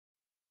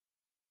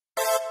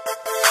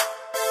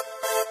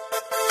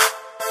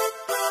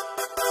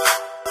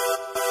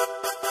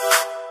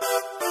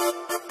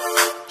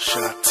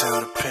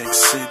Chi-town to Peg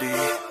City,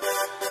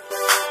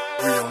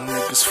 real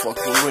niggas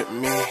fucking with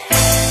me. Yeah.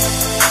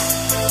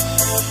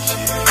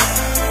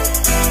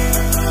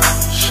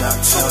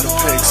 Chi-town to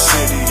Peg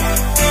City.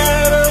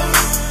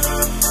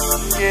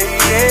 Yeah,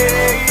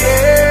 yeah,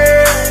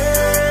 yeah.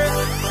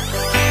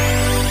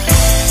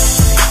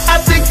 I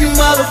think you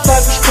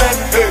motherfuckers crazy.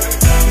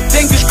 You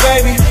think it's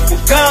gravy? Well,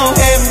 go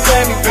ahead and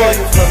grab me, boy.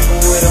 You fucking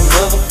with a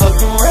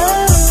motherfucking rider.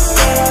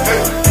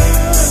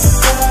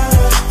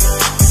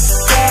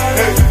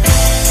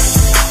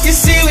 You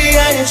see, we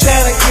out here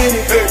tryna get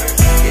it.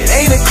 It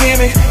ain't a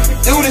gimmick. We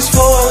do this for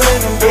a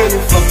living, boy.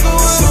 You fucking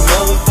with a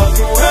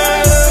motherfucking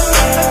rider.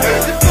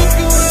 You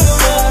fucking with a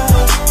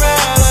motherfucking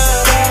rider.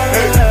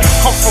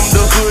 I'm from the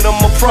hood, I'm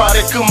a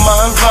product of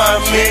my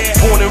environment.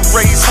 Born and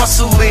raised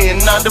hustling,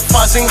 9 to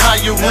 5 ain't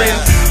hiring.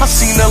 I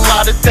seen a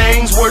lot of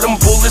things where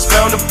them bullets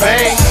bound to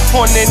bang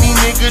on any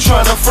nigga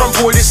tryna front,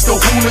 boy, this the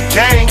Hula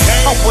gang.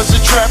 I was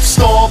a trap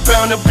star,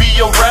 bound to be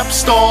a rap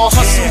star.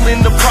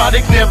 Hustling the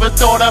product, never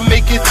thought I'd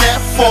make it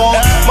that far.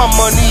 My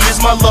money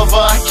is my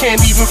lover, I can't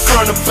even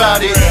front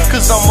about it,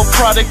 cause I'm a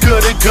product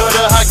of the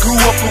gutter, I grew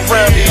up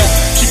around it.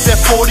 Keep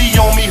that 40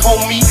 on me,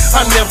 homie,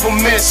 I never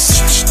miss.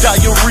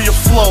 Diarrhea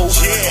flow,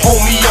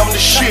 homie, I'm the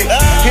shit.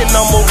 And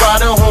I'm a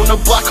rider on the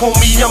block,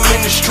 homie, I'm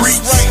in the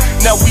streets.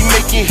 Now we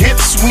making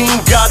hits, we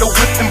ain't gotta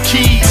whip them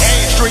keys.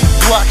 Straight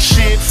block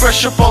shit,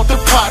 fresh up off the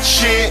pot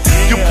shit.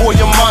 Your boy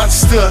a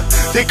monster,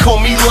 they call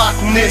me Loch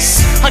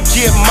Ness. I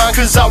get mine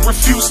cause I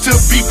refuse to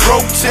be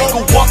broke. Take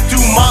a walk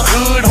through my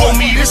hood,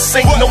 homie, this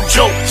ain't no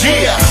joke,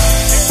 yeah.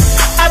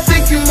 I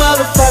think you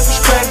motherfuckers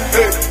crazy.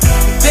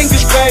 You think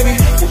it's gravy?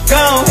 Well,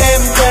 go ahead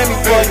and grab me,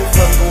 boy. You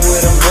fucking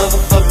with a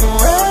motherfucking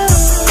rider.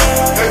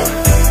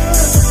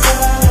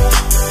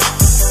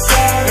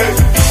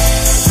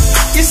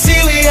 You see,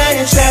 we out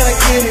here tryna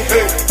get it.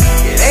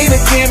 It ain't a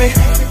gimmick.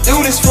 We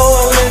do this for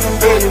a living,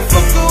 boy. You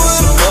fucking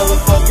with a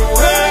motherfucking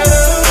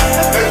rider.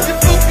 You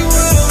fucking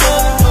with a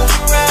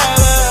motherfucking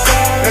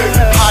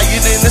rider.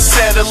 Higher than a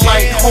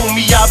satellite,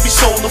 homie, I be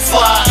solar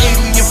fly.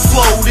 Alien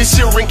flow, this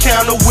your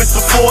encounter with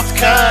the fourth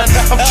kind.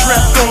 I'm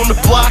trapped on the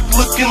block,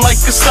 looking like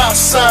a stop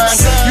sign.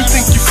 You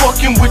think you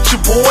fucking with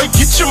your boy?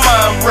 Get your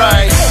mind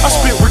right. I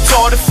spit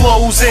retarded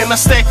flows and I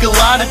stack a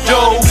lot of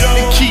dough,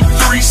 and keep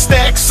 3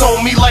 stacks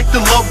on me like the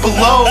love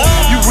below.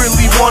 You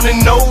really wanna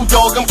know,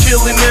 dog? I'm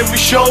killing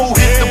every show.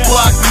 Hit the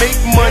block, make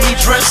money,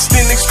 dressed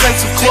in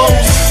expensive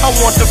clothes. I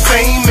want the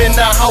fame in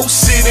the house,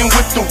 sitting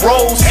with the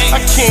rolls. I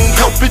can't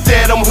help it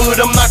that I'm hood,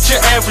 I'm not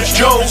your average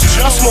Joe.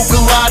 I smoke a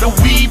lot of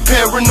weed,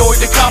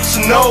 paranoid the cops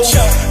know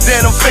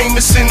that I'm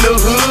famous in the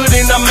hood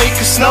and I make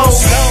it snow.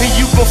 And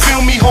you gon'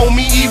 feel me,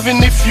 homie,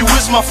 even if you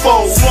is my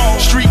foe.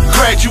 Street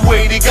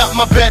graduated, got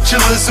my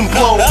bachelor's in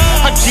blow.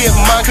 I get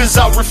mine cause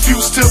I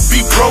refuse to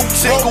be broke.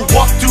 Take a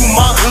walk through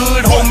my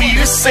hood, homie,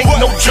 this ain't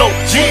no joke,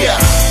 yeah.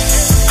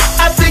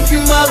 I think you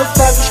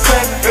motherfuckers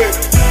crazy.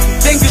 You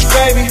think it's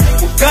gravy?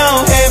 Well, go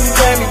ahead and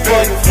grab me,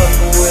 boy. You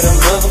fucking with a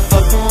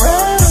motherfucking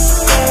rider.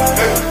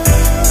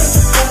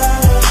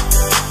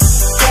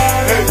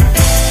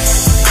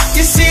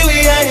 You see,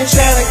 we out here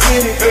tryna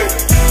get it.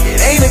 It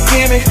ain't a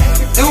gimmick.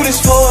 We do this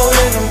for a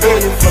living, boy.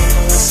 You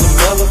fucking with some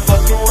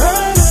motherfucking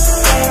rider.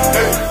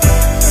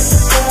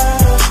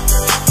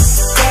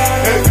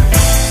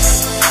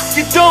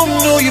 You don't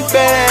know you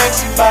better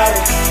ask about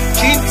it.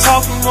 Keep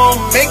talking,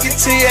 won't make it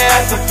till you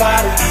ask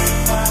about it.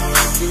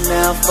 You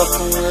now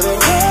fucking with a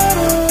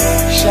rider.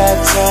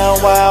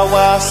 Chi-town, wild,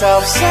 wild,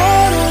 south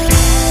side.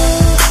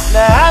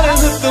 Now I done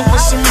hooked up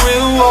with some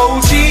real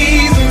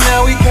OGs, and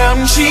now we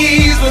counting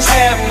cheese, what's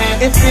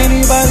happening? If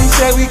anybody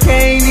say we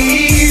can't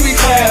eat, we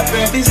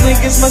clapping. These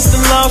niggas must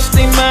have lost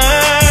their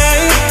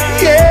mind,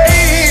 yeah.